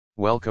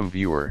Welcome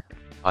viewer,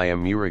 I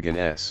am Murugan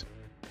S.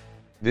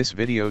 This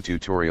video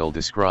tutorial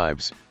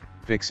describes,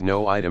 fix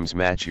no items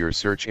match your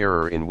search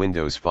error in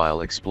Windows File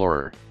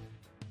Explorer.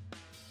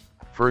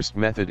 First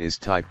method is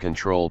type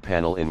Control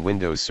Panel in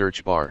Windows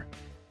search bar.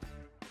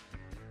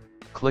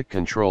 Click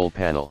Control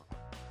Panel.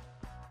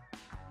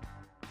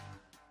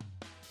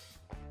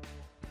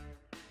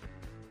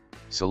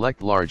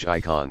 Select large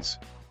icons.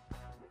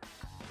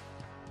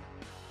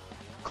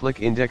 Click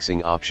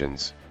Indexing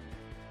Options.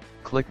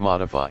 Click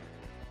Modify.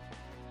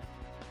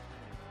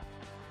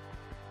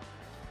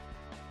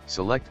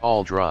 Select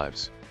all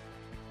drives.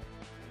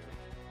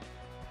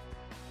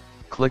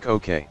 Click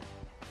OK.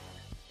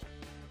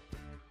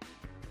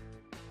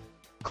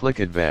 Click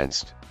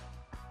Advanced.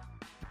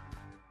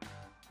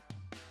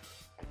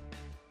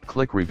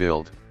 Click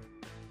Rebuild.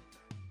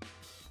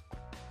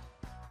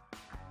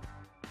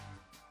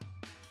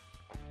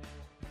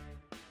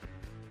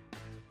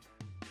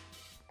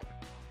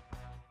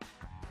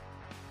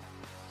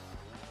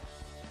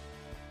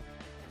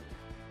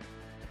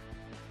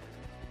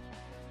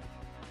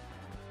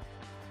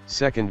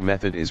 Second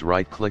method is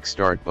right-click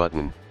Start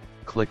button,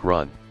 click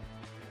Run.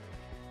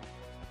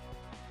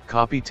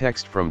 Copy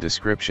text from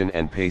description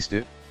and paste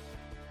it.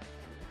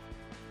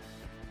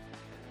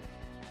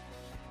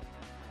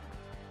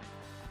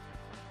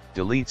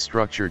 Delete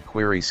structured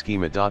query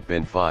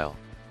schema.bin file.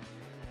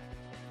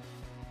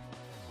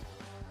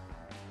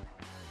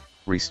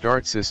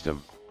 Restart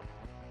system.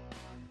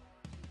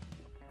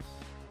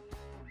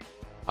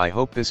 I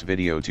hope this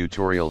video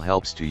tutorial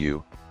helps to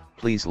you.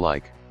 Please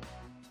like,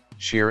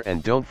 share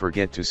and don't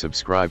forget to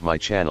subscribe my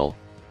channel.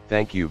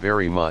 Thank you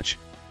very much.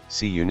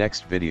 See you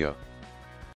next video.